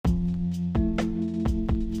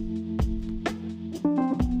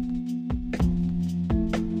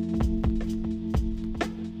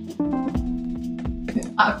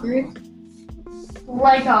Awkward.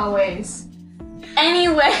 Like always.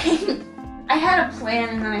 Anyway, I had a plan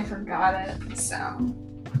and then I forgot it, so I'm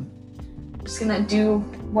just gonna do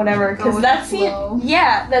whatever, because that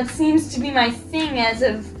seems to be my thing as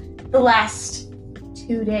of the last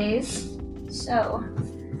 2 days. So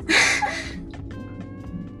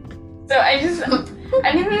I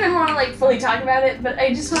didn't even want to like fully talk about it, but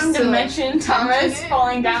I just wanted to mention Thomas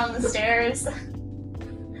falling down the stairs.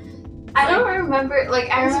 I don't remember, like,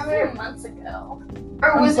 I remember months ago.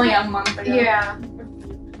 Or was like it a month ago? Yeah.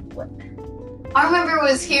 What? I remember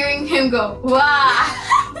was hearing him go, "Wah!"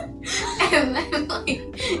 and then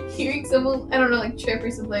like hearing someone, I don't know, like trip or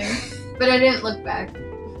something. But I didn't look back.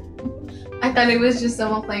 I thought it was just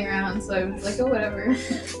someone playing around, so I was like, oh, whatever.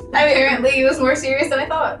 Apparently it was more serious than I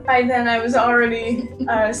thought. By then I was already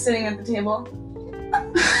sitting at the table. It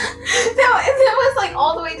was like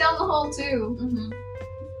all the way down the hall too. Mm-hmm.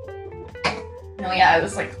 No, yeah, I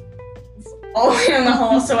was like all the way in the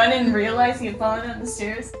hall, so I didn't realize he had fallen down the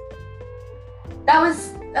stairs. That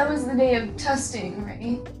was the day of testing,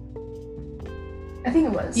 right? I think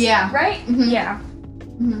it was. Yeah. Right? Mm-hmm. Yeah.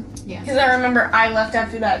 Mm-hmm. Yeah. Because I remember I left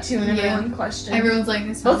after that too, and everyone questioned. Everyone's like,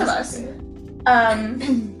 this both of us.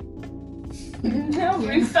 No,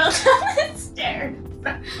 we fell down the stairs.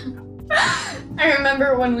 I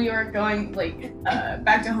remember when we were going like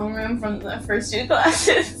back to homeroom from the first 2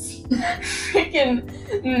 classes. Freaking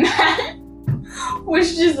Matt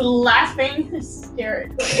was just laughing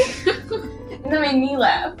hysterically. And that made me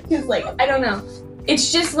laugh because, like, I don't know,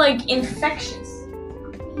 it's just like infectious.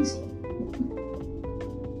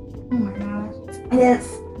 Oh my gosh. It is.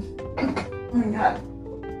 Oh my god.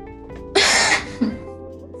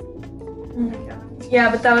 Oh my god. Yeah,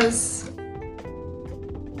 but that was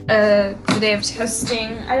the day of testing.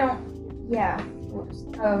 Yeah.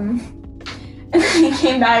 And then he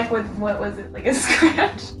came back with, what was it, like a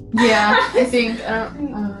scratch? Yeah, I think, I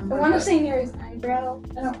want to say near his eyebrow.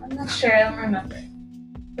 I'm not sure, I don't remember.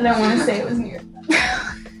 But I want to say it was near his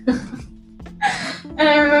eyebrow. And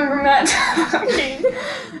I remember Matt talking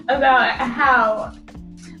about how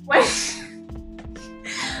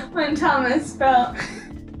when Thomas fell,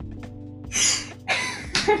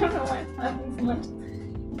 I don't know why it's laughing so much.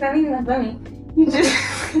 It's not even that funny. He just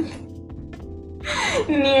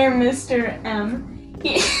near Mr. M.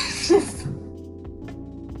 He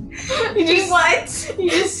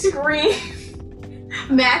just screamed.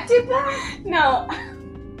 Matt did that? No.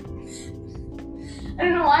 I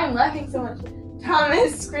don't know why I'm laughing so much.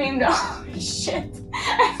 Thomas screamed, "Oh shit,"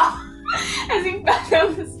 as he fell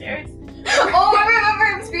down the stairs. Oh, I remember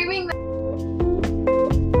him screaming that.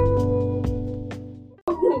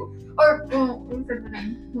 What's the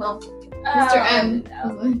name? Well, Mr. M.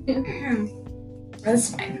 That's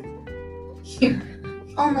fine.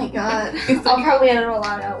 Oh my god. I'll probably edit a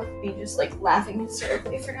lot out with me just like laughing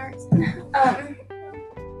hysterically for no reason. I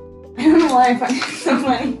don't know why I find it so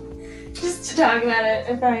funny. Just to talk about it,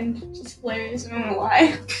 I find just hilarious. I don't know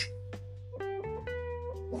why.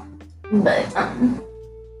 But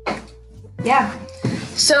yeah.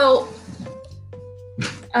 So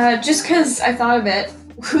just because I thought of it,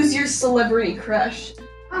 who's your celebrity crush?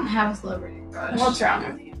 I don't have a celebrity crush. What's wrong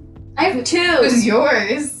with you? I have 2. Who's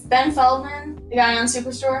yours? Ben Feldman, the guy on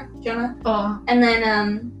Superstore, Jonah. Oh. And then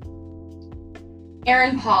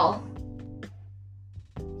Aaron Paul.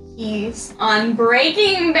 He's on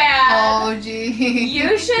Breaking Bad. Oh, gee.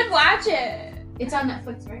 You should watch it. It's on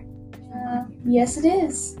Netflix, right? Yes, it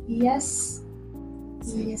is. Yes.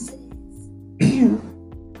 Yes, it is.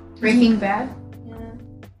 Breaking Bad? Yeah.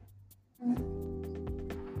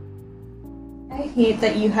 I hate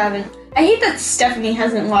that you haven't. I hate that Stephanie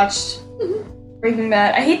hasn't watched Breaking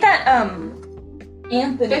Bad. I hate that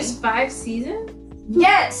Anthony. There's 5 seasons?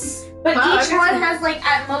 Yes, but Wow, each one has like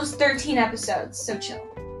at most 13 episodes. So chill.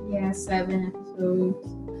 Yeah, 7 episodes.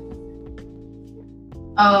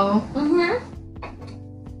 Oh. Mhm.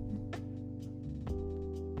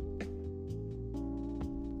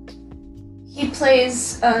 He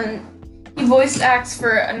plays. He voice acts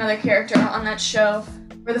for another character on that show,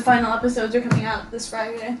 where the final episodes are coming out this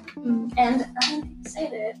Friday, and I'm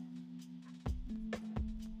excited.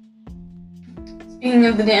 Speaking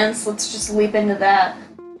of the dance, let's just leap into that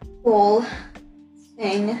whole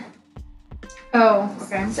thing. Oh,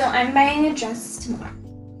 okay. So I'm buying a dress tomorrow.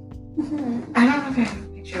 I don't know if I have a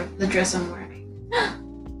picture of the dress I'm wearing.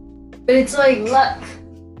 But it's like... Look.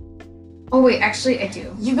 Oh wait, actually I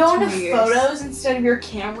do. You go into weird. photos instead of your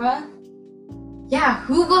camera? Yeah,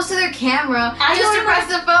 who goes to their camera just to press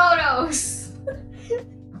the photos?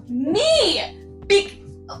 Me!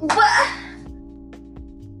 What?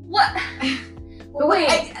 What? But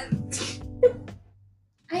Wait.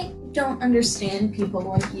 don't understand people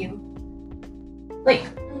like you. Like,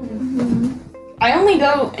 I only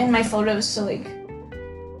go in my photos to, like,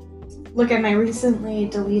 look at my recently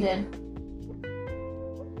deleted.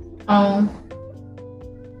 Oh.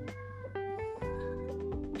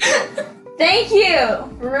 Thank you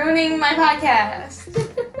for ruining my podcast.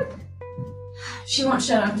 She won't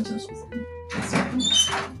shut up until she's in.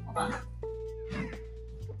 Hold on.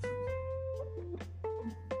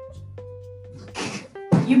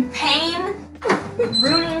 You pain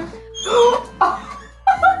ruining.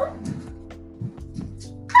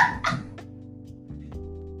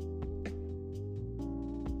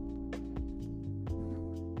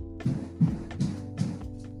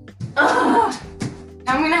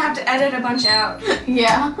 I'm gonna have to edit a bunch out.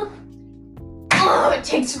 Yeah. Oh, it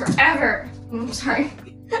takes forever. I'm sorry.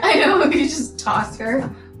 I know, you just toss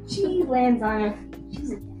her. She lands on her.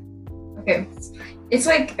 She's a Okay. It's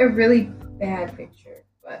like a really bad picture,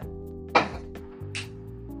 but.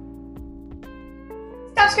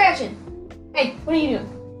 Stop scratching. Hey, what are you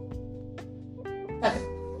doing?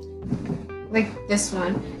 Like this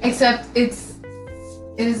one. Except it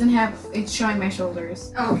doesn't have, it's showing my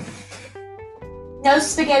shoulders. Oh. No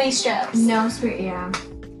spaghetti straps. No, yeah.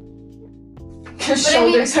 Because But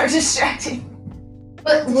shoulders are distracting.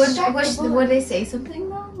 But would they say something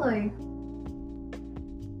though? Like,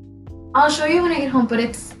 I'll show you when I get home, but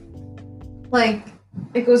it's like,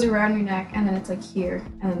 it goes around your neck and then it's like here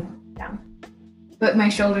and then down. But my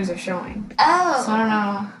shoulders are showing. Oh. So I don't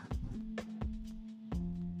know.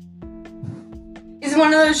 Is it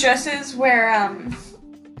one of those dresses where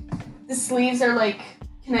the sleeves are like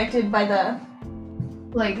connected by the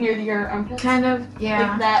Like, near your armpits? kind of, yeah.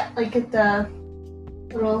 Like that, like at the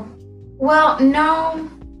little. Well, no.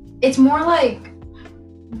 It's more like,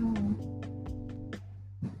 no.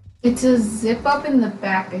 It's a zip up in the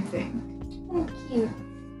back, I think. Oh, cute.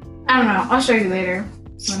 I don't know. I'll show you later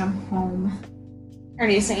when I'm home. I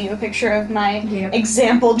already sent you a picture of my Yep.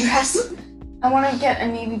 example dress. I want to get a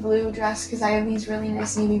navy blue dress because I have these really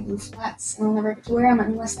nice navy blue flats and I'll never get to wear them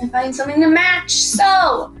unless I find something to match.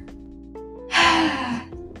 So,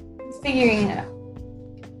 figuring it out.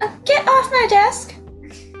 Get off my desk.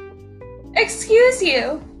 Excuse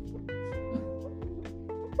you.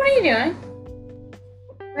 What are you doing?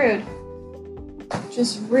 Rude.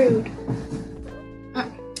 Just rude.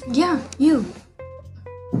 Yeah, you.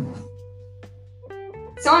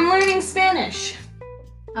 So I'm learning Spanish.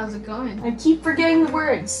 How's it going? I keep forgetting the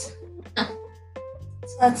words. So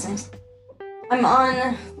that's nice. I'm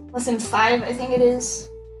on lesson 5, I think it is,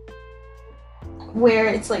 where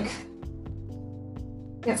it's like,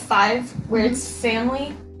 we have 5, where it's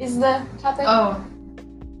family is the topic. Oh.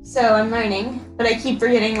 So I'm learning, but I keep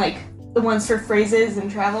forgetting like the ones for phrases and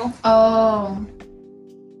travel. Oh.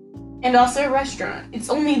 And also restaurant. It's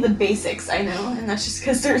only the basics I know, and that's just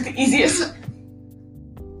because they're the easiest.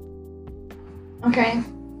 Okay.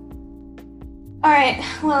 Alright,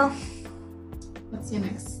 well. What's your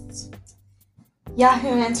next? Yahoo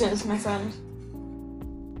Answers, my friend.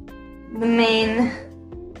 The main.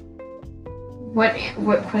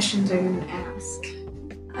 What questions are you gonna ask?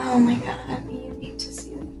 Oh my god, you need to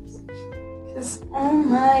see this. Because, oh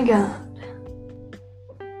my god.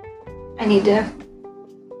 I need to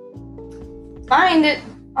find it,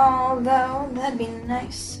 although that'd be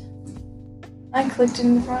nice. I clicked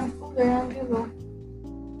in the wrong folder on Google.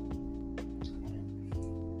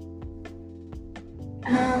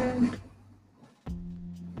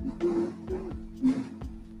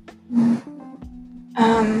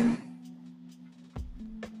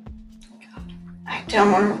 God, I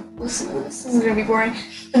don't want to listen to this. This is gonna be boring.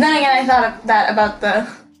 But then again, I thought of that about the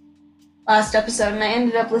last episode, and I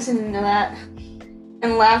ended up listening to that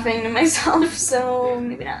and laughing to myself. So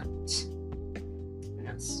maybe not. Who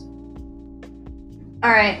knows?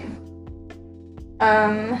 All right.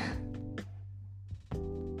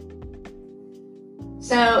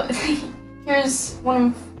 So here's one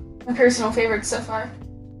of my personal favorites so far.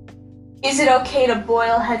 Is it okay to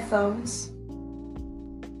boil headphones?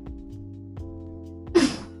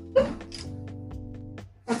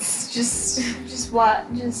 That's just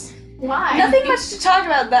what, just Why? nothing much to talk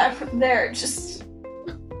about that there. Just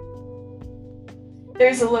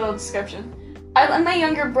there's a little description. I let my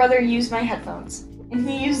younger brother use my headphones, and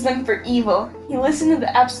he used them for evil. He listened to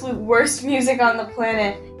the absolute worst music on the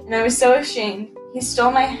planet, and I was so ashamed. He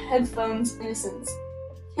stole my headphones' innocence.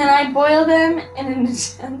 Can I boil them in an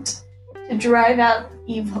attempt to drive out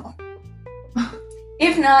evil?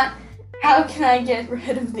 If not, how can I get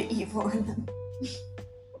rid of the evil in them?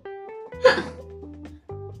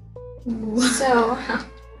 So,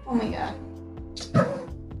 oh my god.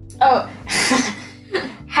 Oh,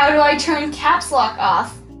 How do I turn caps lock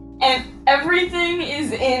off? And everything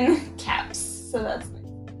is in caps. So that's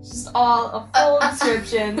just all a full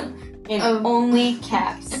description in only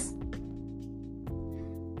caps.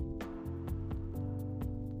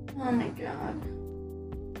 Oh my god.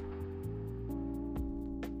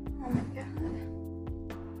 Oh my god.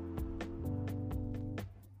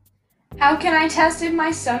 How can I test if my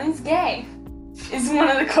son is gay? Is one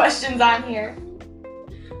of the questions on here.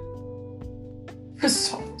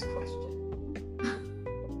 Resolved question.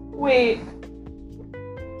 Wait.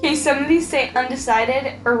 Okay, some of these say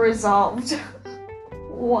undecided or resolved.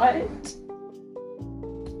 What?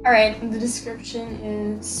 Alright, the description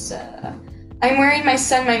is, I'm worried my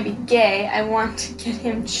son might be gay. I want to get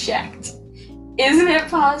him checked. Isn't it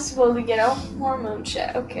possible to get a hormone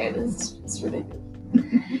check? Okay, this is ridiculous.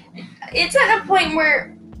 It's at a point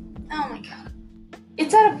where, oh my god.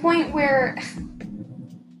 It's at a point where,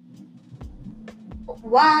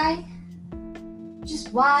 why?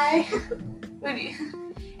 Just why?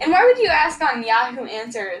 And why would you ask on Yahoo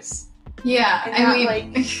Answers? Yeah, And I not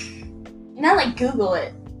mean, not like Google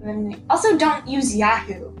it. Also, don't use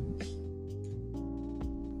Yahoo.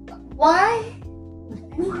 Why would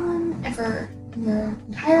anyone ever in their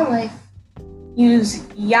entire life use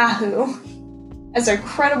Yahoo as a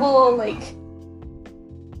credible, like,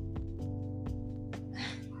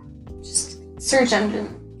 just search engine?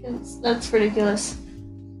 Because that's ridiculous.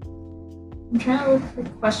 I'm trying to look for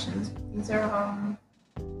questions, but these are all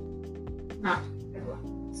not good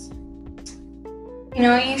ones. You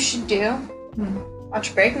know what you should do?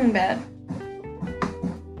 Watch Breaking Bad.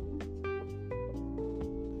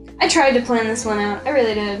 I tried to plan this one out. I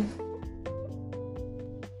really did.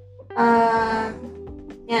 Yeah,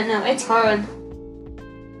 no, it's hard.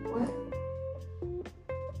 What?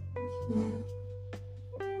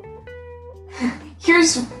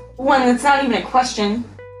 Here's one that's not even a question.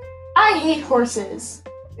 I hate horses.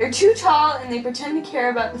 They're too tall and they pretend to care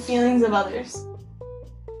about the feelings of others.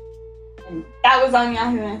 And that was on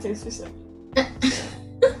Yahoo Answers for some.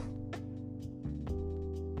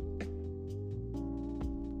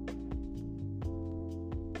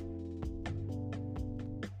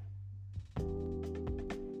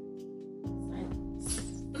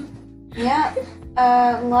 Yeah,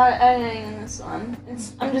 a lot of editing in this one.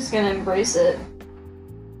 I'm just gonna embrace it.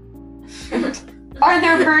 Are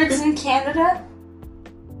there birds in Canada?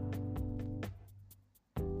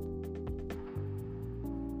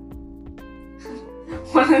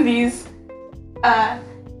 One of these,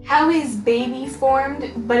 how is baby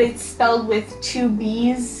formed, but it's spelled with 2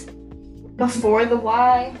 B's before the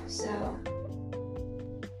Y, so.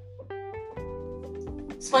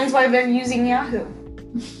 Explains why they're using Yahoo.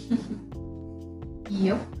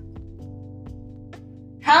 Yep.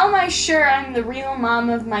 How am I sure I'm the real mom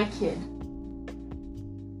of my kid?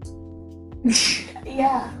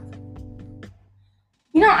 Yeah.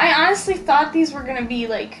 You know, I honestly thought these were gonna be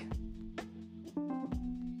like,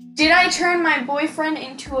 did I turn my boyfriend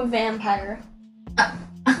into a vampire?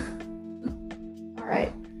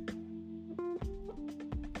 Alright.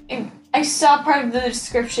 I saw part of the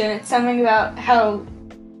description. It's something about how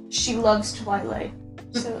she loves Twilight.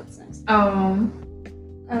 So it's nice.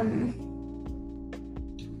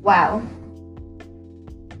 Wow.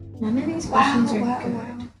 None of these questions are good.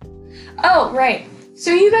 Wow. Oh, right.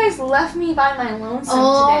 So you guys left me by my lonesome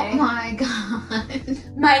today. Oh my god.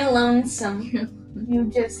 My lonesome. You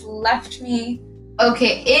just left me.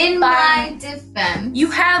 Okay, in my defense. You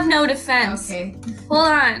have no defense. Okay. Hold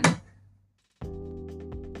on.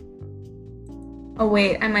 Oh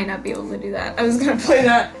wait, I might not be able to do that. I was gonna play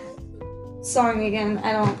that song again.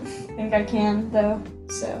 I don't think I can though,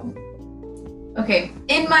 so. Okay,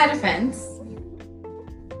 in my defense,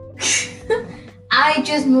 I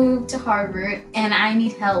just moved to Harvard and I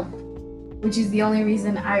need help, which is the only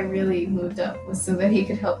reason I really moved up, was so that he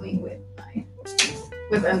could help me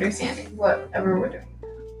with understanding whatever we're doing.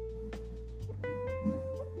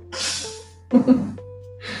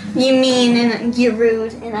 You mean and you're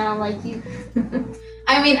rude and I don't like you.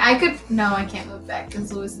 I mean, I can't move back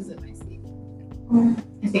because Lewis is in my seat.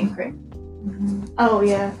 I think, right? Oh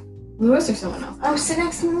yeah. Lewis or someone else? Oh, sit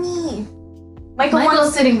next to me.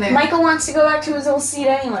 Michael's sitting there. Michael wants to go back to his old seat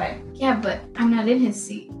anyway. Yeah, but I'm not in his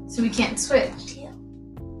seat, so we can't switch.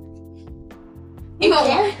 He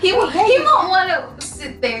won't want to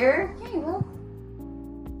sit there. Yeah, he will.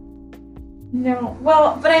 No.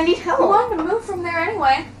 Well, but I need help. I want to move from there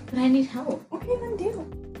anyway. But I need help. Okay, then do.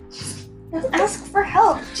 Just ask for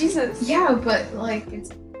help. Jesus. Yeah, but like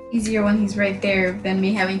it's easier when he's right there than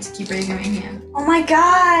me having to keep raising my hand. Oh my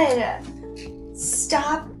god.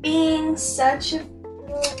 Stop being such a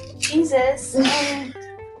Jesus.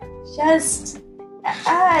 Just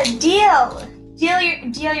deal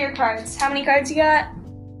your cards. How many cards you got?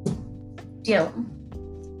 Deal them.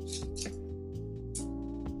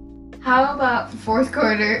 How about fourth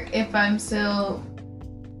quarter? If I'm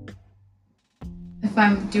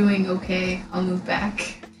doing okay, I'll move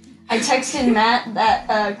back. I texted Matt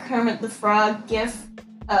that Kermit the Frog gif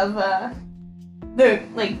of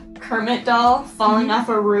the Kermit doll falling off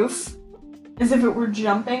a roof as if it were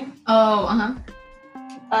jumping. Oh,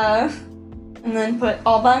 And then put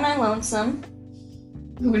all by my lonesome.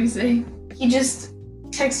 What do you say? He just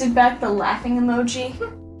texted back the laughing emoji.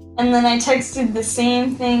 And then I texted the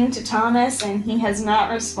same thing to Thomas, and he has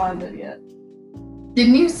not responded yet.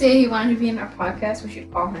 Didn't you say he wanted to be in our podcast? We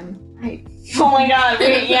should call him. Oh my god,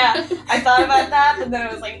 wait, yeah. I thought about that, but then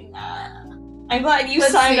I was like, nah. I'm glad you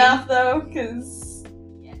signed up, though, because...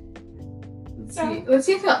 Yeah. Let's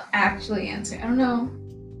see if he'll actually answer. I don't know.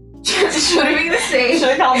 What are we gonna say? Should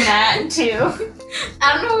I call Matt, too?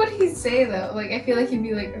 I don't know what he'd say, though. Like, I feel like he'd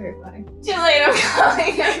be like, okay, fine. Too late, I'm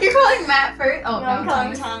calling him. You're calling Matt first? Oh, no, I'm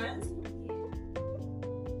calling Thomas.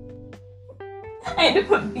 I had to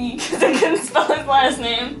put B because I couldn't spell his last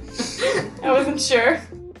name. I wasn't sure.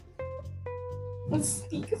 Let's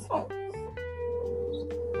speakerphone.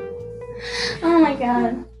 Oh my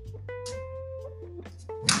god.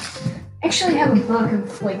 I actually have a book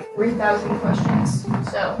of like 3,000 questions,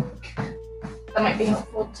 so that might be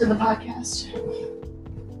helpful to the podcast.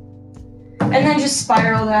 And then just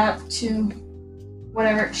spiral that to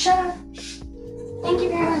whatever. Shut up. Thank you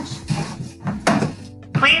very much.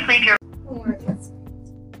 Please leave your...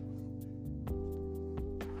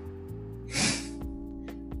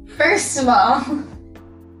 First of all,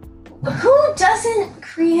 who doesn't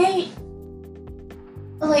create,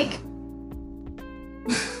 like,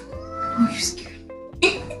 Oh, you're scared.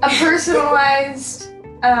 a personalized,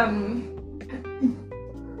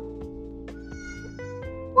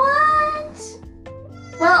 what?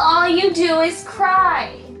 Well, all you do is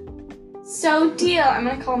cry. So deal. I'm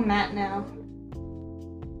gonna call Matt now.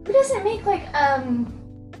 Who doesn't make, like, a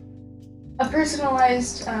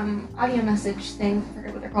personalized, audio message thing? I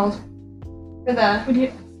forget what they're called. For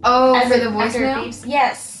the... Oh, As for it- the as it voicemail? beeps.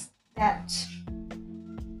 Yes, that.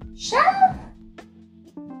 Shut up.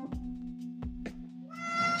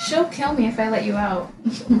 She'll kill me if I let you out.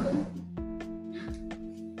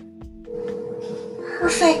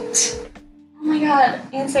 Perfect. Oh my god,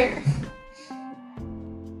 answer.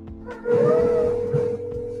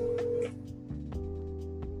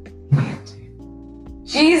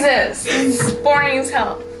 Jesus, this is boring as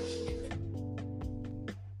hell.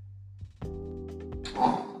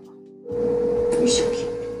 Oh, you're so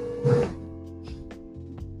cute.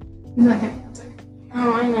 He's not gonna answer.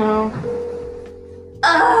 Oh, I know.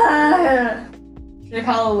 Should I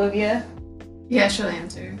call Olivia? Yeah, she'll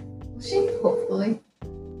answer. Will she? Hopefully.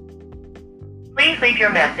 Please leave your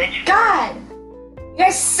message. God! You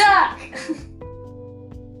guys suck!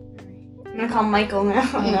 I'm gonna call Michael now.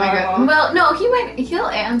 Oh my god. Well, no, he'll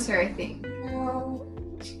answer, I think. No.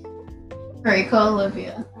 Alright, call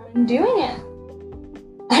Olivia. I'm doing it.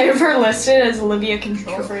 I have her listed as Olivia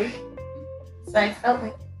Control Freak. So I felt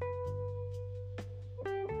like...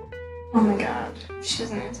 Oh my god. She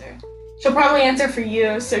doesn't answer. She'll probably answer for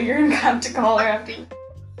you, so you're gonna have to call her after you.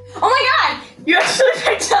 Oh my god! You actually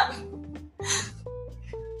picked up!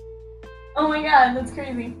 Oh my god, that's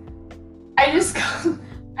crazy. I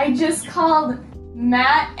just called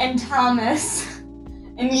Matt and Thomas,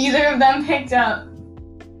 and neither of them picked up.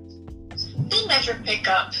 They never pick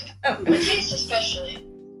up. Oh. With his especially.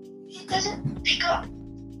 He doesn't pick up.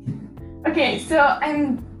 Okay, so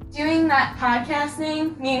I'm doing that podcast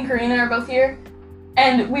thing. Me and Karina are both here.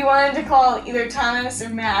 And we wanted to call either Thomas or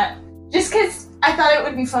Matt. Just because I thought it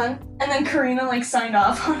would be fun. And then Karina, signed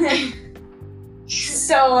off on it.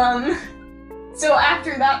 So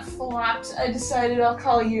after that flopped, I decided I'll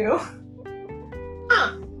call you.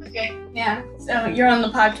 Huh. Okay. Yeah, so you're on the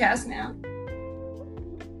podcast now.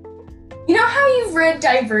 You know how you've read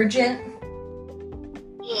Divergent?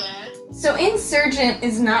 Yeah. So Insurgent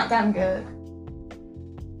is not that good.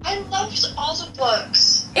 I loved all the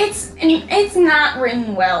books. It's not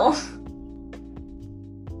written well.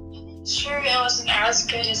 Sure, it wasn't as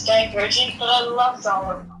good as Divergent, but I loved all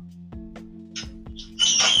of them.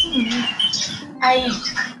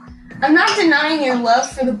 I'm not denying your love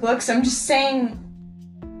for the books, I'm just saying,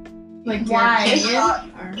 Like, why?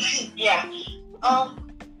 Yeah.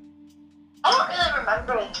 I don't really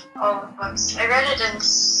remember all the books. I read it in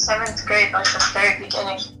 7th grade, like the very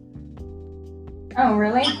beginning. Oh,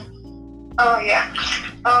 really? Oh, yeah.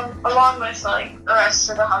 Along with, the rest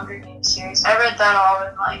of the Hunger Games series. I read that all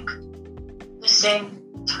in, the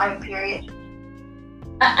same time period.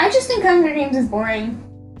 I just think Hunger Games is boring.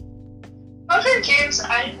 Hunger Games,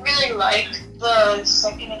 I really like the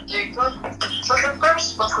second and third one. But the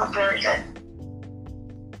first book was very good.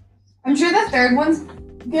 I'm sure the third one's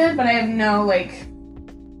good, but I have no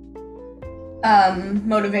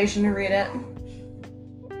motivation to read it.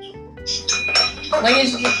 Like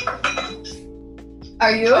it's just,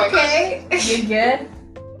 Are you okay? you good?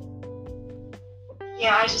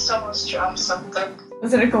 Yeah, I just almost dropped something.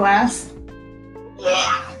 Was it a glass?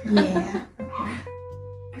 Yeah. Yeah.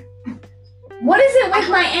 What is it with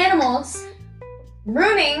my animals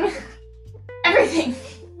ruining everything?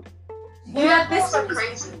 You got this Animals are one.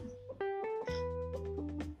 crazy.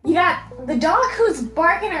 You got the dog who's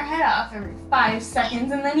barking her head off every 5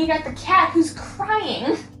 seconds, and then you got the cat who's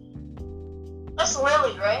crying. That's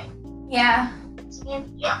Lily, right? Yeah. What's her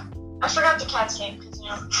name? Yeah. I forgot the cat's name because, you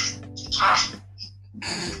know, the cat.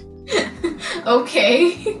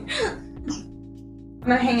 Okay. I'm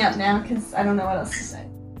gonna hang up now because I don't know what else to say.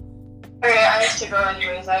 Okay, I have to go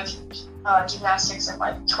anyways. I have gymnastics in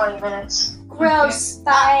like 20 minutes. Gross.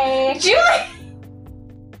 Bye. Julie!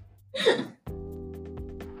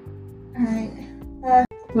 Alright.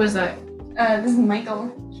 Who was that? This is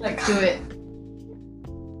Michael. Like, do it.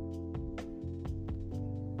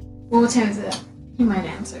 What time is it? He might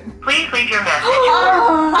answer. Please leave your message.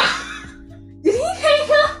 Oh. Did he hang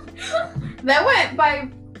up? That went by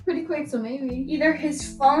pretty quick, so maybe. Either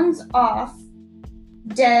his phone's off,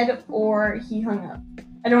 dead, or he hung up.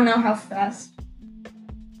 I don't know how fast.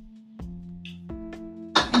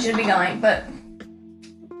 It should be going, but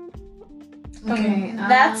Okay.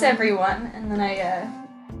 that's everyone. And then I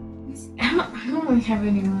don't really have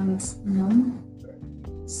anyone's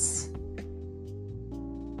numbers.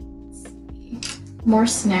 Let's see. More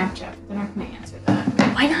Snapchat. They're not gonna answer that.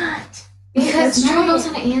 why not? Because no one right. knows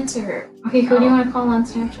how to answer. Okay, who do you want to call on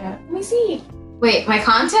Snapchat? Let me see. Wait, my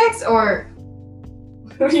contacts or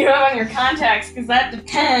Who do you have on your contacts? Because that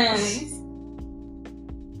depends.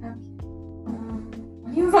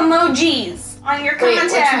 What do you have emojis on your wait,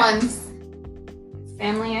 contacts? which ones?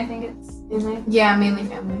 Family, I think it's. Family. Yeah, mainly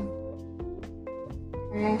family.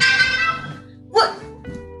 Okay. What?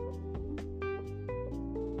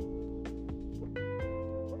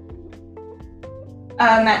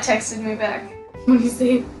 Matt texted me back. What do you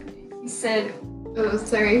say? He said, Oh,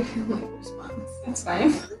 sorry. Family response. "That's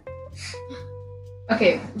fine."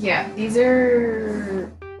 Okay, yeah, these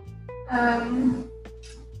are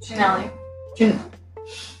Janelle. Yeah.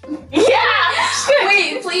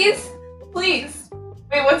 Wait, please.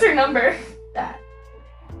 Wait, what's her number? That.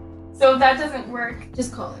 So if that doesn't work.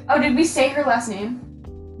 Just call it. Oh, did we say her last name?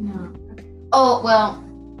 No. Oh well.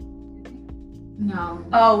 No.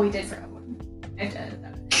 Oh, we did for that one. I did.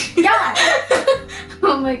 Yeah.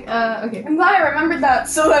 I'm like, okay. I'm glad I remembered that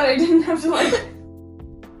so that I didn't have to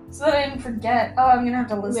so that I didn't forget. Oh, I'm gonna have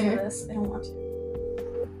to listen to this. I don't want to.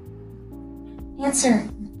 Answer,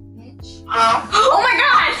 bitch. Oh my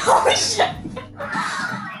god! Holy shit!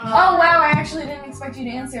 Oh wow, I actually didn't expect you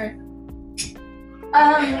to answer.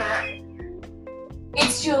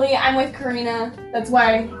 It's Julie. I'm with Karina. That's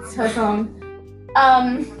why it's her phone.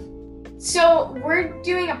 So we're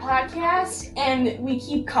doing a podcast and we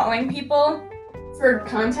keep calling people for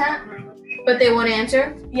content. But they won't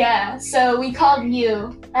answer? Yeah, so we called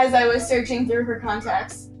you as I was searching through her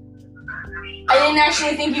contacts. I didn't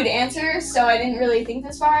actually think you'd answer, so I didn't really think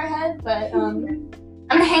this far ahead, but I'm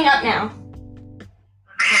gonna hang up now.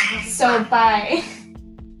 So bye.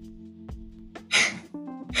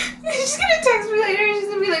 She's gonna text me later and she's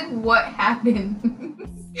gonna be like, what happened?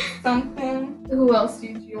 Something. Who else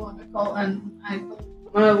did you want to call on iPhone?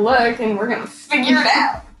 I'm gonna look and we're gonna figure it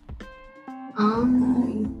out.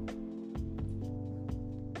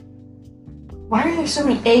 Why are there so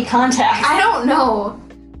many A contacts? I don't know.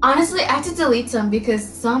 Honestly, I had to delete some because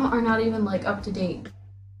some are not even like up to date.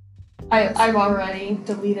 I've already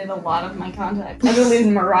deleted a lot of my contacts. I deleted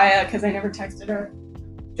Mariah because I never texted her. Do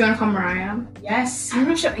you want to call Mariah? Yes. I don't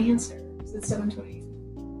know if she'll answer. It's 7:20.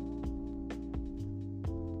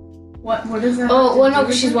 What is that? Oh, well, no,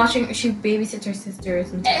 because she babysits her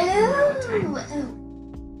sisters and stuff all the time.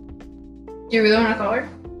 Do you really want to call her?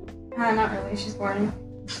 Not really. She's boring.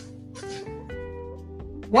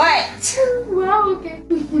 What? Wow, okay.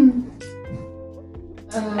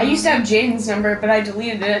 I used to have Jaden's number, but I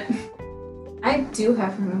deleted it. I do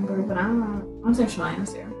have her number, but I don't know if she'll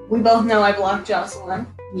answer. We both know I blocked Jocelyn.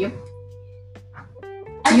 Yep.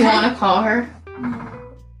 Do you want to call her?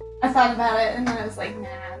 I thought about it, and then I was like, nah,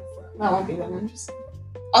 that won't be that interesting.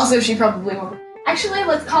 Also, she probably won't. Actually,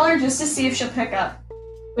 let's call her just to see if she'll pick up.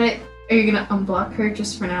 But are you gonna unblock her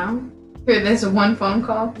just for now? For this one phone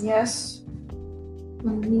call? Yes.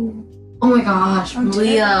 Oh my gosh,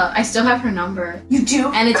 Malia. I still have her number. You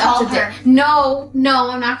do? And it's Call up to her. date. No,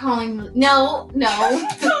 I'm not calling. No.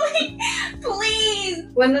 Please.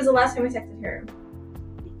 When was the last time I texted her?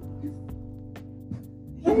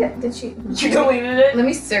 Did she? You deleted it? Let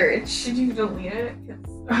me search. Did you delete it?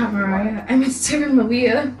 Mariah. I meant Steven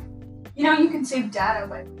Malia. You know, you can save data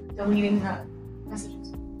by deleting the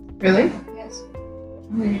messages. Really? Yes.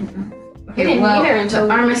 Okay, didn't well, either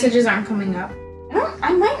until our we- messages aren't coming up.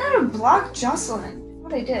 I might not have blocked Jocelyn.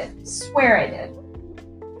 What I did. I swear I did.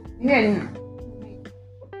 Maybe I didn't.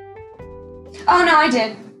 Oh, no, I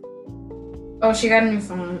did. Oh, she got a new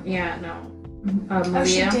phone. Yeah, no. Malia. Oh,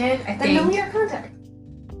 she did? I Then think. delete her contact.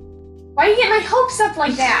 Why do you get my hopes up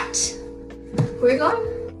like that? Where are you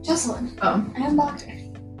going? Jocelyn. Oh. I unblocked her.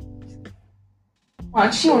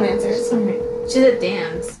 Watch, she won't answer. It's okay. She's at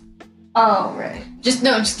Dan's. Oh, right. Just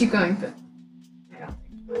keep going. But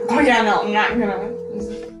Oh, yeah, no, I'm not gonna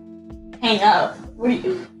hang up. What do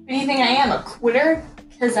you think I am, a quitter?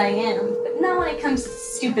 Because I am. But not when it comes to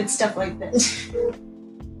stupid stuff like this.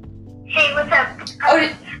 Hey, what's up? Oh,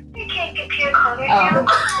 I can't get to your call right Oh. now.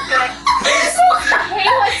 But Hey,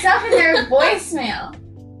 what's up in their voicemail?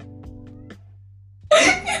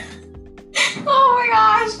 oh my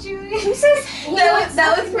gosh, Julie. Who says hey, what's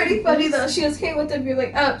That up was in pretty their funny voice- though. She goes, "Hey, what's up?" You're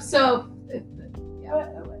like, "Up." So, you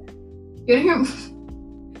wanna hear?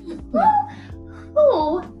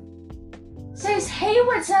 Who says hey,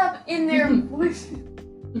 what's up in their voice?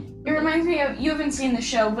 It reminds me of, you haven't seen the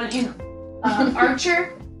show, but in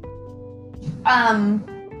Archer, the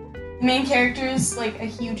main character is like a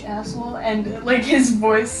huge asshole, and like his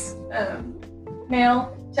voice,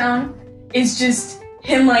 male tone, is just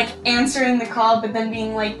him like answering the call, but then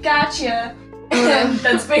being like, "Gotcha," and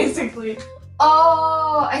that's basically.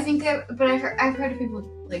 Oh, I think that, but I've heard of people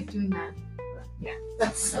like doing that.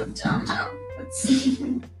 That's so dumb. Let's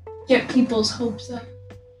get people's hopes up.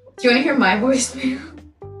 Do you want to hear my voicemail?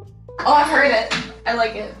 Oh, I've heard it. I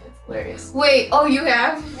like it. It's hilarious. Wait. Oh, you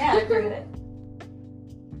have? Yeah, I've heard it.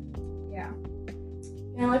 Yeah.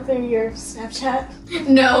 Can I look through your Snapchat?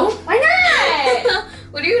 No. Why not?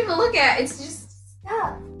 What are you gonna look at? It's just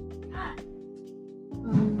Stop.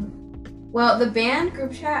 well, the band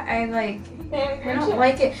group chat, I don't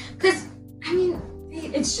like it because I mean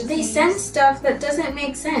It's just they memes. send stuff that doesn't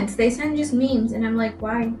make sense. They send just memes, and I'm like,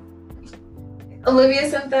 why? Olivia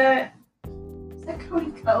sent that. Is that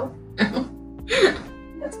Cody Co?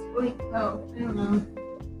 That's Cody Co. I don't know.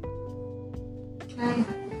 Okay.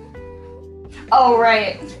 Oh,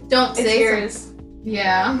 right. Don't It's say yours. some-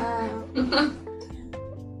 Yeah.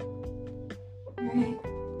 Right.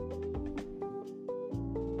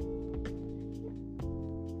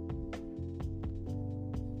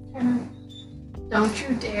 Don't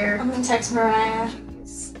you dare. I'm gonna text Mariah.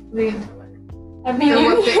 Leave. I've been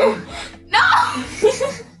No!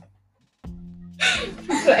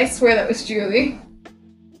 I swear that was Julie.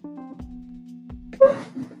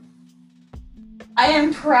 I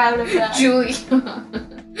am proud of that. Julie.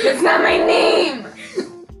 That's not my name.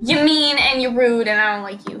 You're mean and you're rude, and I don't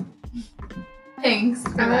like you. Thanks for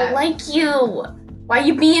I don't that. like you. Why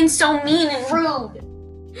you being so mean and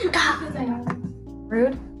rude? God.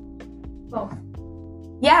 Rude? Both.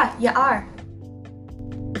 Yeah, you are.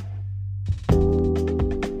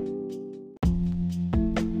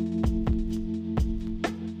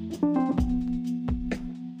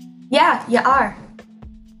 Yeah, you are.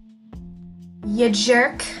 You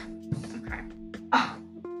jerk. Okay. Oh.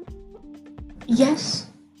 Yes.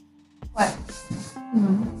 What?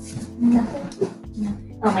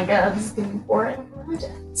 Nothing. Oh my god, this is getting boring. I love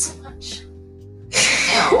it so much.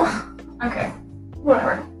 Ew. Okay.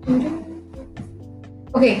 Whatever.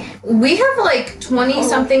 Okay, we have like 20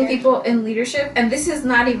 something okay. people in leadership, and this is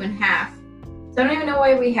not even half. So I don't even know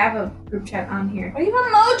why we have a group chat on here. What are you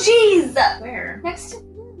emojis? Where? Next to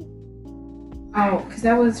Oh, because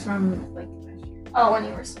that was from like last year. Oh, when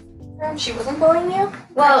you were so she wasn't bullying you?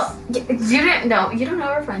 Well, you didn't know. You don't know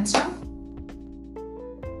we're friends now.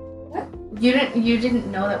 What? You didn't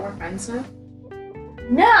know that we're friends now.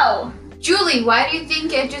 No. Julie, why do you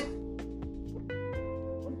think I just?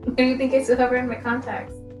 Why do you think I still have her in my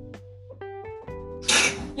contacts?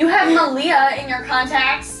 You have Malia in your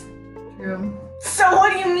contacts. True. So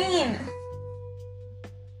what do you mean?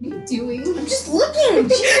 What are you doing? I'm just looking.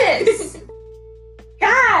 Jesus.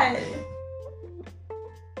 God.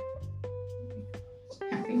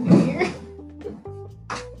 Happy New Year.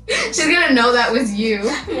 She's gonna know that was you.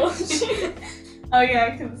 Oh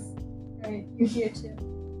yeah, because right, you're here too.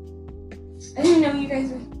 I didn't know you guys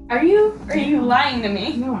were. Are you lying to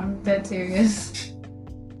me? No, I'm dead serious.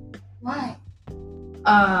 Why?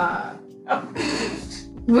 Oh.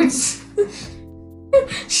 Which.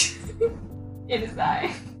 It is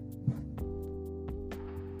I.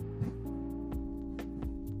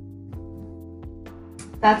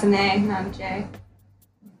 That's an A, not a J.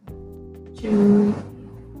 Julie.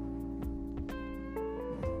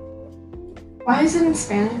 Why is it in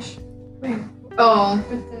Spanish? Where? Oh,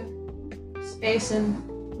 With the space and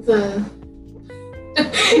the.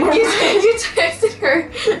 you texted her.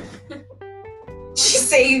 She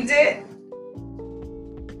saved it.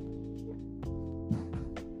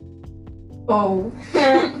 Oh.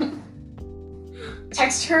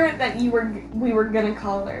 text her that we were gonna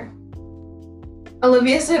call her.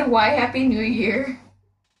 Olivia said, "Why Happy New Year?"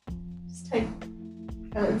 Just type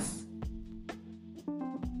because.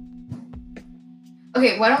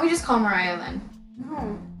 Okay, why don't we just call Mariah then?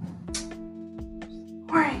 No.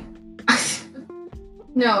 Boring.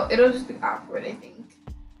 No, it'll just be awkward, I think.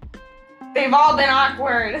 They've all been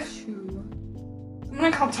awkward. True. I'm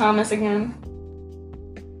gonna call Thomas again.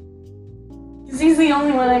 Cause he's the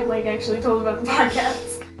only one I've actually told about the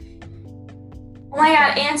podcast. Oh my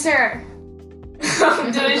god, answer!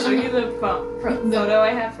 Did I show you the photo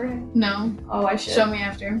I have for him? No. Oh, I should. Show me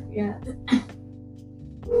after. Yeah.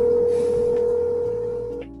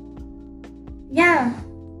 Yeah.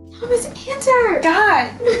 Thomas, answer! God!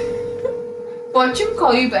 Watch him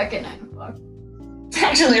call you back at 9 o'clock.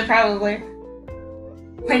 Actually, probably.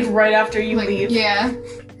 Right after you leave. Yeah.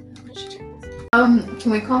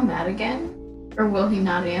 Can we call Matt again? Or will he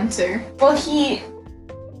not answer? Well, it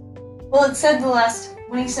said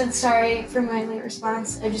when he said sorry for my late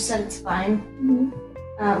response, I just said it's fine.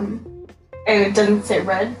 Mm-hmm. And it doesn't say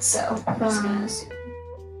red, so I'm just gonna assume.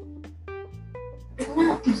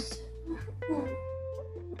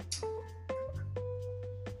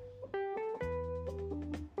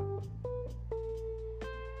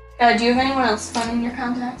 No. Do you have anyone else fun in your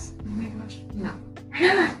contacts? Oh my gosh. No.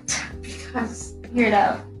 Why not? Because figure it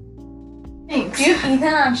out. Thanks. Do you have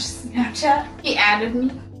Ethan on Snapchat? He added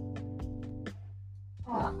me.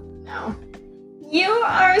 Oh, No. you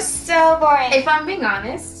are so boring. If I'm being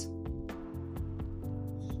honest,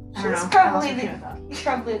 I don't know. He's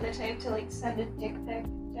probably the type to send a dick pic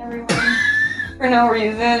to everyone for no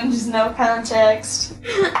reason, just no context.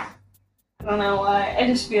 I don't know why. I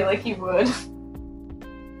just feel like he would.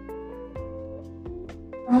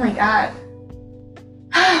 Oh my god.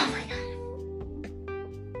 Oh my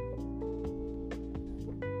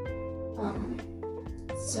god.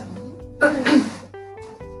 So.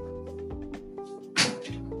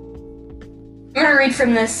 I'm gonna read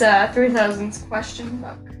from this 3000s question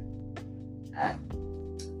book.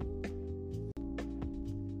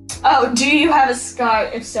 Oh, do you have a scar?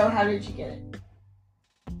 If so, how did you get it?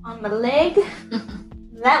 On my leg?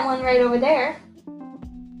 That one right over there. I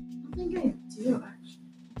don't think I do, actually.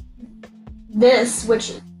 This,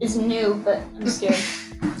 which is new, but I'm scared.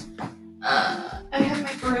 I have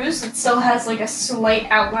my Bruise, it still has a slight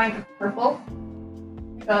outline of purple.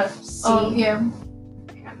 Like a C. Oh, yeah.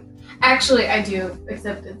 Actually, I do,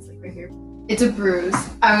 except it's right here. It's a bruise.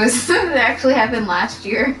 It actually happened last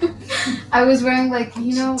year. I was wearing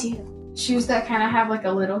shoes that kind of have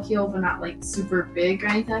a little heel, but not super big or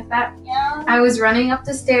anything like that. Yeah. I was running up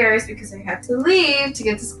the stairs because I had to leave to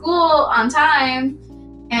get to school on time,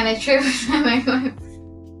 and I tripped and I went.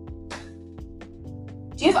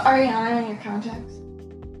 Do you have Ariana in your contacts?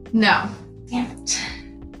 No. Damn it.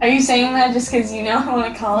 Are you saying that just because you know I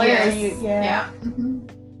want to call her? Yes. Or you, yeah. Yeah. Mm-hmm.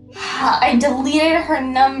 I deleted her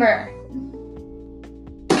number.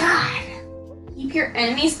 God. Keep your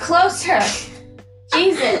enemies close to her.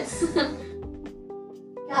 Jesus.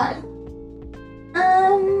 God.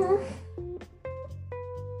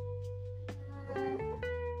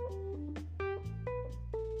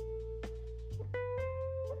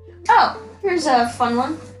 Oh, here's a fun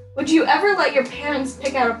one. Would you ever let your parents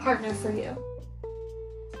pick out a partner for you?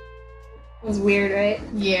 That was weird, right?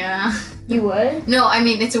 Yeah. You would? No, I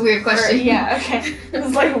mean it's a weird question. Yeah, okay. I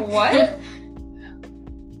was like, what?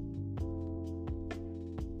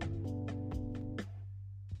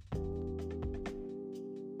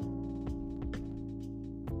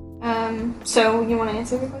 So you want to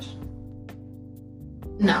answer the question?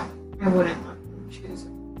 No, I wouldn't let them choose.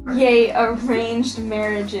 Yay, arranged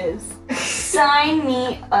marriages. Sign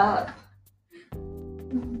me up.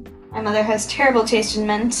 My mother has terrible taste in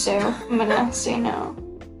men, so I'm gonna say no.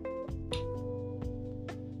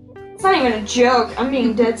 It's not even a joke. I'm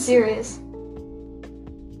being dead serious.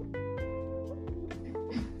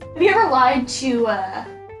 Have you ever lied to,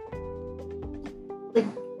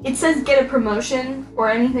 it says get a promotion or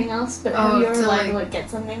anything else, but have you ever lied to get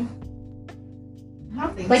something? I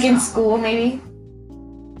don't think Like in so. school, maybe?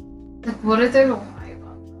 Like, what is there to lie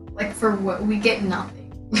about? Like, for what? We get nothing.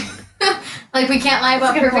 Like, we can't lie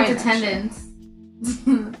about That's a good perfect point, attendance.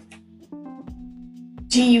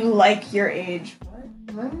 Do you like your age?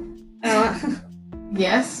 What?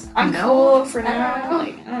 Yes. I'm No. cool for I don't now. know.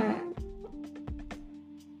 Like, I don't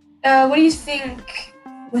know. What do you think?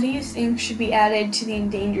 What do you think should be added to the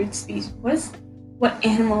endangered species? What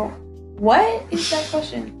animal? What is that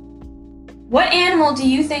question? What animal do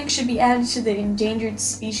you think should be added to the endangered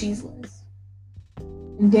species list?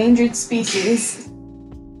 Endangered species.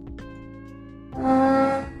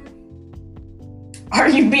 Are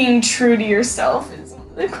you being true to yourself? Is one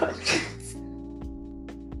of the questions.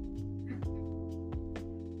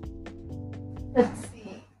 Let's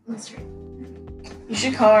see. Let's read. You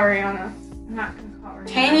should call Ariana. I'm not gonna call her.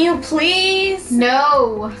 Can you please?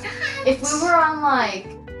 No. If we were on like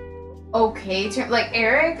okay term, like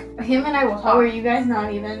Eric, him and I will Oh, talk. are you guys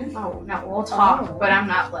not even? Oh no, we'll talk, Oh. but I'm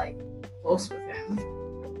not like close with him.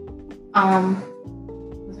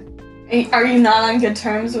 Are you not on good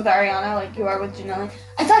terms with Ariana like you are with Janelle?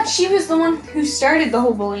 I thought she was the one who started the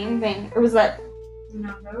whole bullying thing. Or was that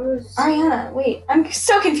No, that was. Ariana? Wait, I'm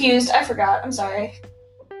so confused. I forgot. I'm sorry.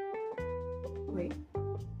 Wait.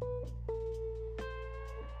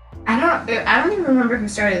 I don't even remember who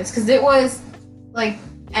started this because it was like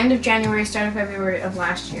end of January, start of February of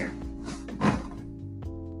last year.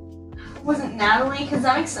 Wasn't Natalie? Because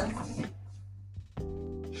that makes sense.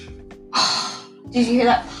 Did you hear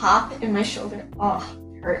that pop in my shoulder? Oh,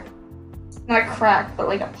 it hurt. Not a crack, but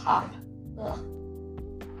like a pop. Ugh.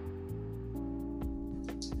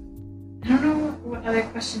 I don't know what other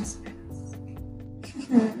questions to ask.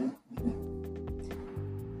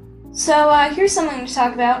 So here's something to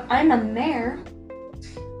talk about. I'm a mayor.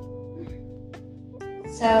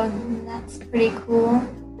 So that's pretty cool.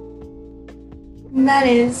 That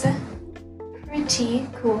is pretty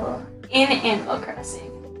cool in Animal Crossing.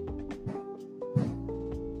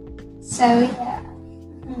 So yeah.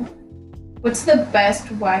 What's the best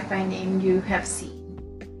Wi-Fi name you have seen?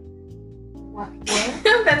 What?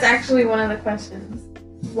 That's actually one of the questions.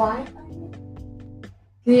 Why?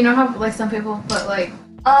 You know how like some people put like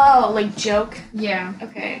Oh, like joke? yeah.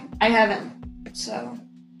 Okay. I haven't. So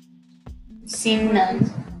seen none.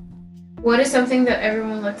 What is something that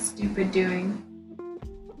everyone looks stupid doing?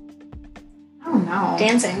 I don't know.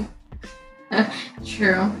 Dancing.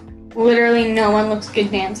 True. Literally no one looks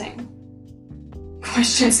good dancing.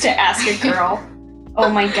 Questions to ask a girl. Oh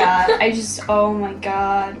my god. Oh my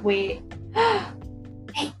god. Wait.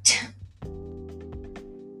 Wait.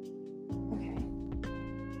 Okay.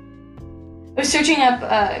 I was searching up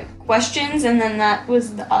questions and then that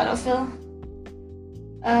was the autofill.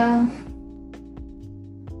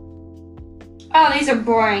 Oh, these are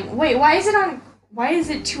boring. Wait, why is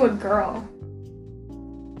it to a girl?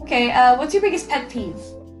 Okay, what's your biggest pet peeve?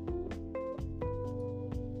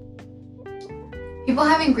 People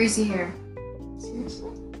having greasy hair.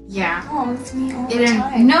 Seriously? Yeah. Oh, it's me all the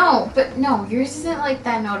time. No, but no, yours isn't like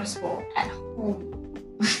that noticeable. At home.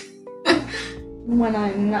 When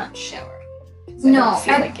I'm not showering. 'Cause I No, don't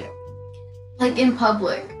feel at- like it. Like in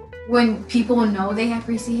public, when people know they have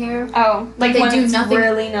greasy hair. Oh, like they when do it's nothing-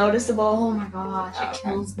 really noticeable. Oh my gosh, it Okay.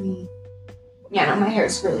 kills me. Yeah, no, my hair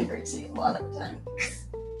is really greasy a lot of the time.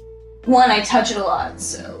 One, I touch it a lot,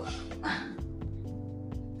 so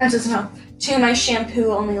that doesn't help. Two, my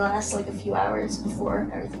shampoo only lasts like a few hours before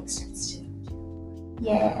everything starts to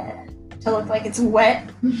look like it's wet.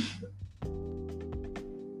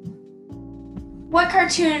 What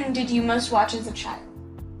cartoon did you most watch as a child?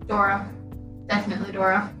 Dora. Definitely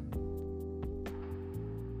Dora.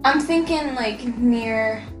 I'm thinking like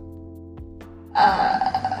near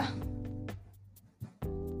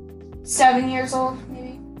 7 years old,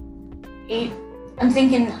 maybe 8. I'm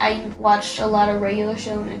thinking I watched a lot of Regular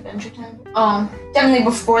Show and Adventure Time. Definitely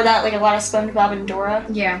before that, like a lot of SpongeBob and Dora.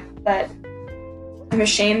 Yeah. But I'm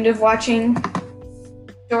ashamed of watching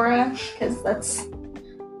Dora because that's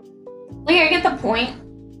like I get the point,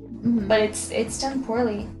 Mhm. but it's done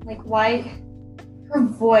poorly. Like why? Her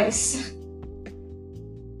voice.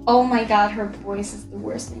 Oh my god, her voice is the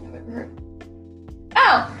worst thing I've ever heard.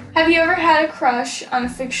 Oh, have you ever had a crush on a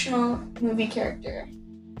fictional movie character?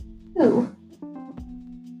 Who?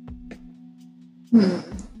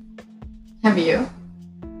 Have you?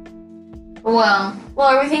 Well,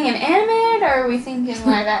 Are we thinking animated or are we thinking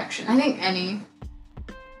live action? I think any.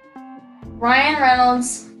 Ryan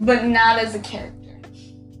Reynolds, but not as a character.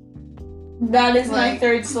 That is my Like-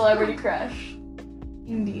 third celebrity crush.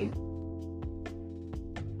 Indeed.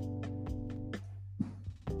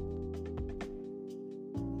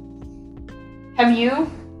 Have you?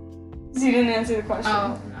 'Cause you didn't answer the question.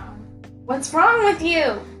 Oh no. What's wrong with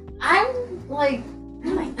you? I'm like,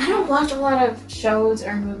 I don't watch a lot of shows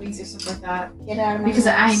or movies or stuff like that Get out of my because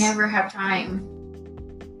I house. never have time.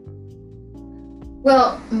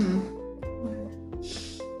 Well,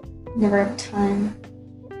 never have time.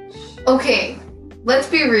 okay, let's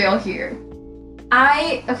be real here.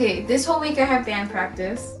 This whole week I have band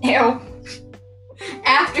practice Ew.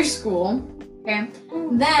 after school. Okay,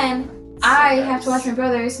 then I have to watch my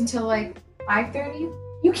brothers until like 5:30.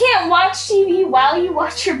 You can't watch TV while you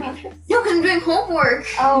watch your brothers. No, because I'm doing homework.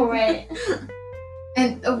 Oh, right.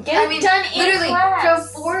 And Get it done in literally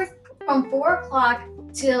class. from 4 o'clock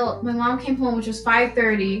till my mom came home, which was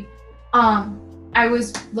 5:30. I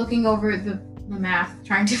was looking over the math,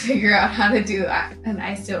 trying to figure out how to do that, and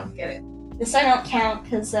I still don't get it. This I don't count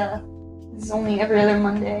because this is only every other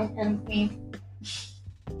Monday, and we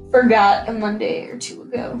forgot a Monday or two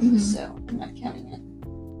ago, so I'm not counting it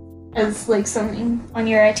as like something on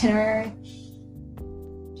your itinerary.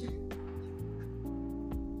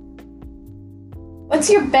 What's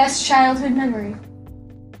your best childhood memory?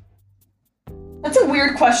 That's a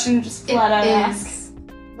weird question to just flat out ask.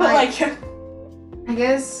 But like, I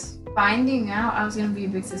guess finding out I was gonna be a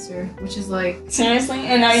big sister, which is like seriously?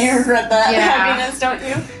 And now you regret that happiness, don't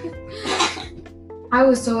you? I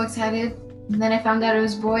was so excited, and then I found out it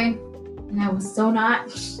was a boy, and I was so not.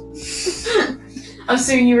 Oh,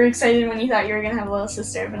 so you were excited when you thought you were gonna have a little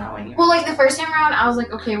sister, but not when you were. Well, like the first time around, I was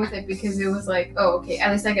like okay with it because it was like, oh, okay, at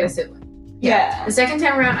least I get a sibling. Yeah. The second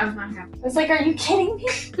time around, I was not happy. I was like, are you kidding me?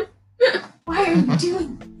 Why are you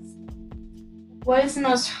doing this? What is the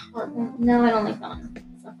most hard one? No, I don't like that one.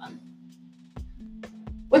 It's not fun.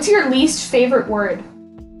 What's your least favorite word?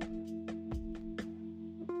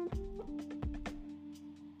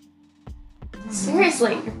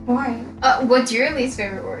 Seriously, you're boring. What's your least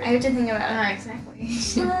favorite word? I have to think about it.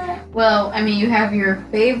 Exactly. Well, I mean, you have your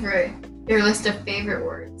list of favorite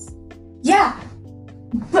words. Yeah,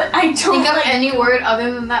 but I don't Think of like any word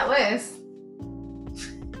other than that list.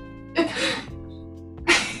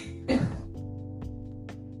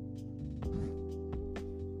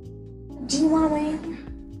 Do you want to wait?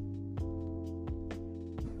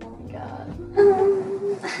 Oh my god.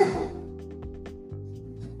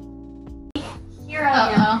 Here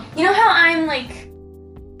I am. You know how I'm like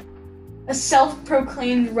a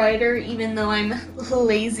self-proclaimed writer, even though I'm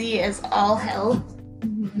lazy as all hell?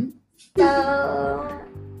 So,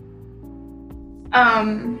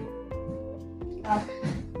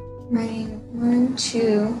 writing 1,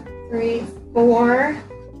 2, 3, 4,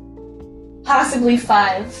 possibly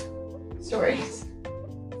 5 stories.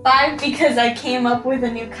 5 because I came up with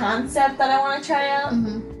a new concept that I want to try out,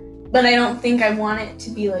 but I don't think I want it to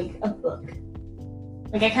be like a book.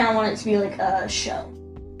 Like I kind of want it to be like a show.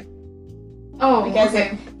 Oh,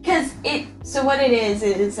 Because so what it is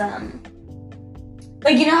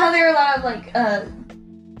like, you know how there are a lot of like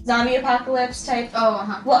zombie apocalypse type.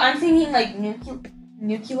 Well, I'm thinking like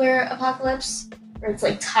nuclear apocalypse, where it's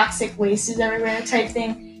like toxic waste is everywhere type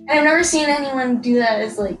thing. And I've never seen anyone do that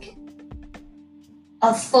as like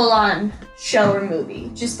a full-on show or movie,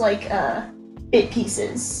 just like bit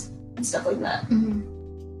pieces and stuff like that.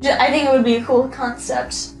 I think it would be a cool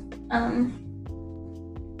concept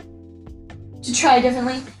to try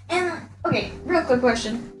differently. And okay, real quick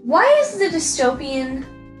question. Why is the dystopian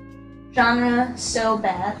genre so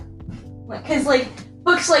bad? Because like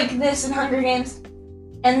books like this and Hunger Games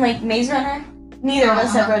and like Maze Runner, neither of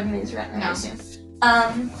us have read Maze Runner, I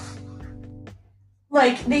assume.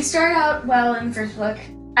 Like they start out well in the first book.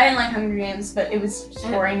 I didn't like Hunger Games, but it was just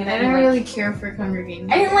boring, and I didn't really care for Hunger Games.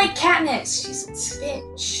 I didn't like Katniss. She's a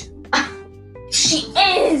bitch. She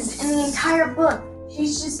is in the entire book.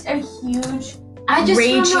 She's just a huge. I just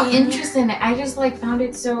found no raging- interest in it. I just like found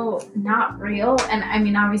it so not real, and I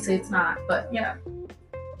mean, obviously it's not, but Yeah.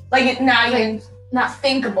 Like it's not Like, even not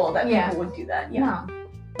thinkable that Yeah. people would do that. Yeah.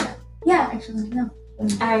 no. Yeah, actually no.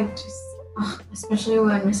 I just, especially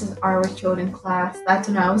when Mrs. R was showed in class, that's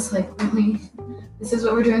when I was like, really? This is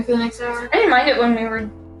what we're doing for the next hour? I didn't mind it when we were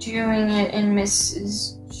doing it in Miss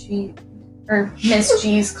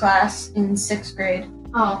G's class in 6th grade.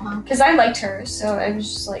 Because I liked her, so I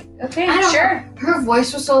was just like, okay, I don't sure. Her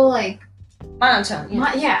voice was so like, Monotone,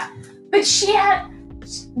 yeah. yeah. But she had,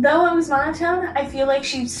 though it was monotone, I feel like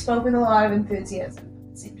she spoke with a lot of enthusiasm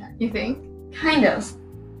at the same time. You think? Kind of.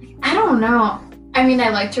 I don't know. I mean, I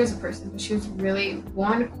liked her as a person, but she was really,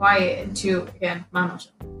 1, quiet, and 2, again,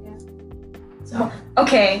 monotone. Yeah. So.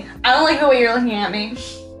 Okay, I don't like the way you're looking at me.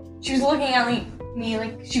 She was looking at me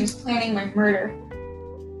like she was planning my murder.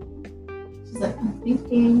 She's like, I'm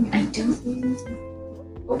thinking. I don't.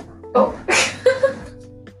 Oh.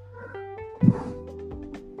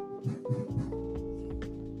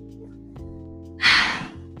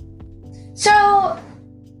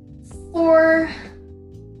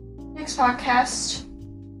 podcast,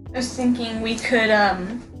 I was thinking we could,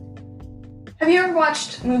 have you ever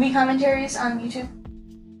watched movie commentaries on YouTube?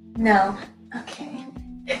 No. Okay.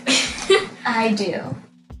 I do.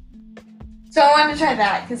 So I wanted to try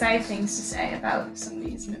that because I have things to say about some of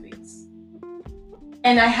these movies.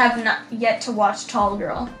 And I have not yet to watch Tall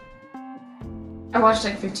Girl. I watched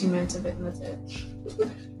like 15 minutes of it and that's it.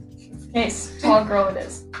 Nice. Tall Girl it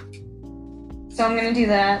is. So I'm gonna do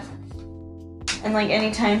that. And like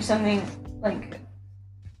anytime something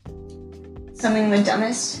the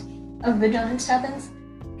dumbest of the dumbest happens.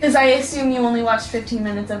 Because I assume you only watched 15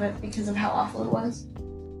 minutes of it because of how awful it was.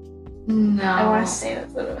 No. I want to say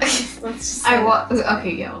that's what it was. Let's just say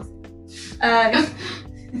okay, yeah.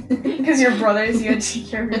 Because your brothers, you had to take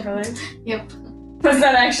care of your brothers. Yep. Was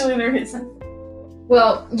that actually the reason?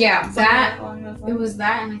 Well, yeah, Something along those it lines? was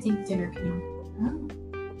that and I think dinner came.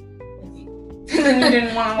 And then you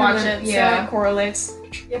didn't want to watch it, Yeah. so it correlates.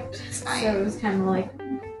 Yep. So it was kind of like.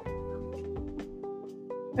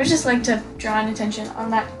 I would just like to draw an attention on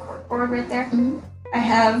that corkboard right there. Mm-hmm. I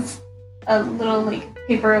have a little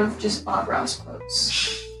paper of just Bob Ross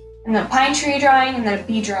quotes. And then a pine tree drawing and then a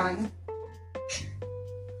bee drawing.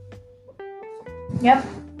 Yep.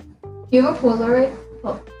 You have a Polaroid?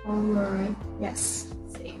 Polaroid. Yes.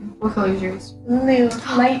 Same. What color is yours? Blue.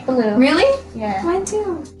 Light blue. Really? Yeah. Mine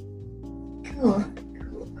too. Cool.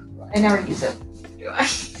 I never use it. Do I?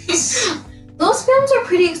 Those films are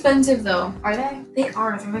pretty expensive though. Are they? They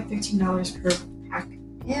are. They're like $13 per pack.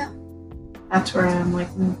 Yeah. That's where I'm like,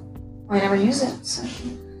 Well, I never use it, so.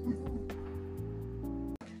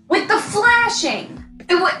 With the flashing!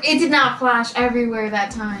 It did not flash everywhere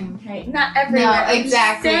that time. Okay, not everywhere. No, I'm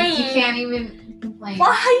exactly. saying, You can't even complain.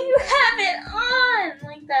 why you have it on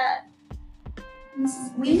like that? This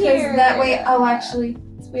is weird. Because that way, actually,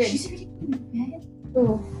 It's weird. she's already going to bed.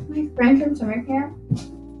 Ooh. My friend from summer camp.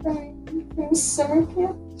 From summer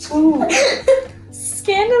camp? Ooh.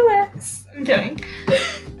 Scandalous. I'm kidding.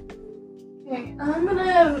 Okay, I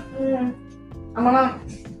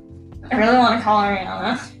really want to call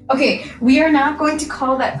Ariana. Okay, we are not going to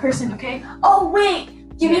call that person, okay? Oh,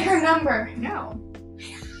 wait! Give me her number. No.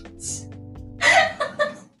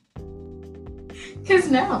 Because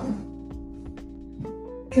no.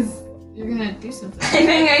 Because you're going to do something. I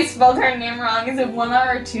think I spelled her name wrong. Is it 1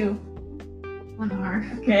 R or 2? 1 R.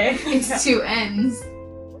 Okay. It's 2 N's.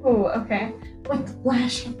 Oh, okay. With the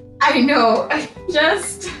flash. I know.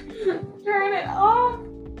 Just turn it off.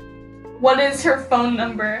 What is her phone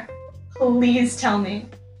number? Please tell me.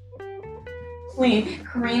 Please.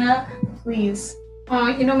 Karina, please. Oh,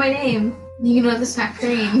 you know my name. You know this not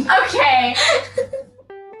Crane. Okay.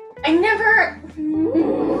 I never.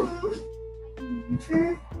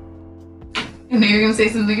 I know you're gonna say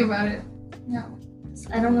something about it. No.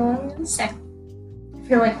 I don't know what I'm gonna say. I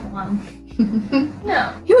feel like one.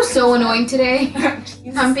 No. He was so annoying today.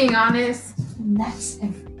 If I'm being honest. That's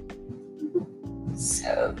everything.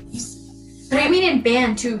 So. But I mean in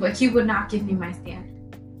band too, like he would not give me my stand.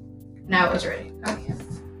 And I was ready. Okay.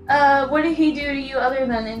 What did he do to you other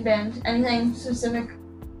than in band? Anything specific?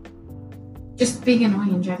 Just being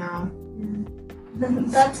annoying in general.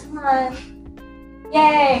 That's fun.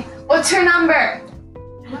 Yay! What's her number? I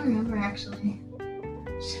don't remember actually.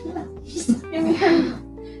 Give me her.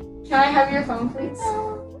 Can I have your phone, please?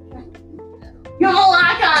 You have a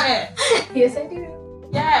lock on it. Yes, I do.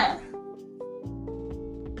 Yeah.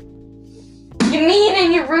 You're mean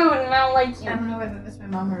and you're rude, and I don't like I you. don't know whether that's my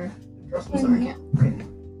mom or the girl from summer camp.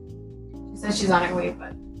 She said she's on her way,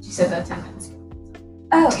 but she said that 10 minutes ago.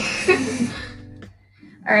 Oh.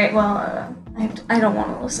 All right. Well, I don't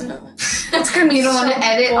want to listen to it. It's gonna be. You don't want so to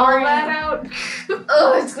edit all boring. that out?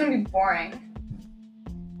 Oh, it's gonna be boring.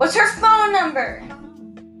 What's her phone number?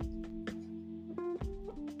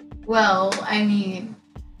 Well, I mean,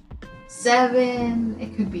 7.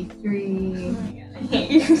 It could be 3. I hate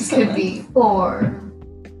you. It could be 4.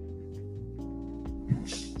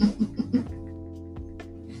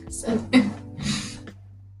 7.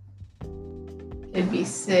 Could be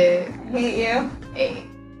 6. I hate you. 8.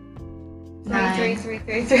 3, 3,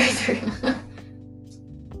 3, 3, 3, 3.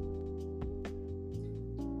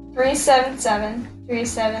 377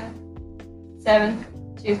 7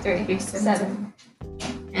 2 3 7.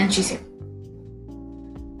 And she's here.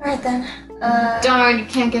 All right then. Darn, you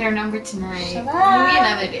can't get her number tonight. Shut Maybe up.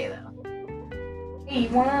 another day though. Hey, you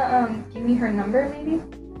wanna give me her number maybe?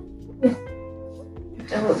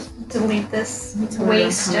 Delete this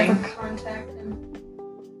waste of a contact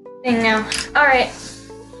thing now. All right.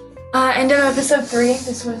 End of episode 3.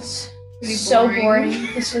 This was Pretty so boring. boring.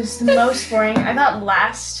 This was the most boring. I thought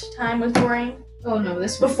last time was boring Oh no,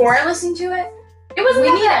 this was before I listened to it. It wasn't We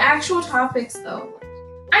that need bad. actual topics though.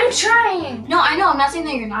 I'm trying. No, I know. I'm not saying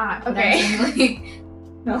that you're not. But Okay. I'm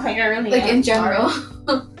saying, No, like I really like am. in general.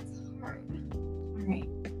 Alright.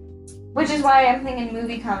 Which is why I'm thinking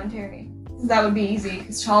movie commentary. That would be easy,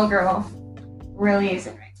 because Tall Girl really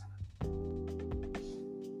isn't right now.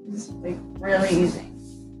 It's like really easy.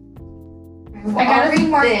 I gotta think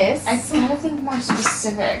more. this. I gotta think more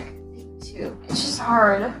specific. too. It's just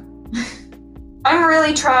hard. I'm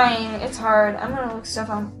really trying. It's hard. I'm gonna look stuff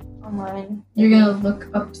online. You're gonna look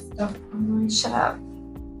up stuff online. Shut up.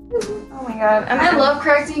 Oh my god. I love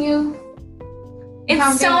correcting you. If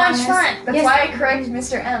I'm It's so being much honest. fun. That's Yes. why I corrected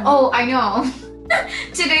Mr. M. Oh, I know.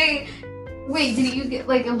 Today, wait, did you get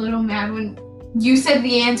like a little mad when you said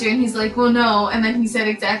the answer and he's like, well, no, and then he said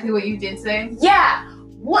exactly what you did say? yeah.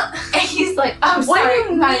 What? And he's like, I'm What do sorry,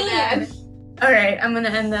 you my mean? bad. Alright, I'm gonna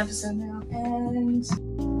end the episode now. And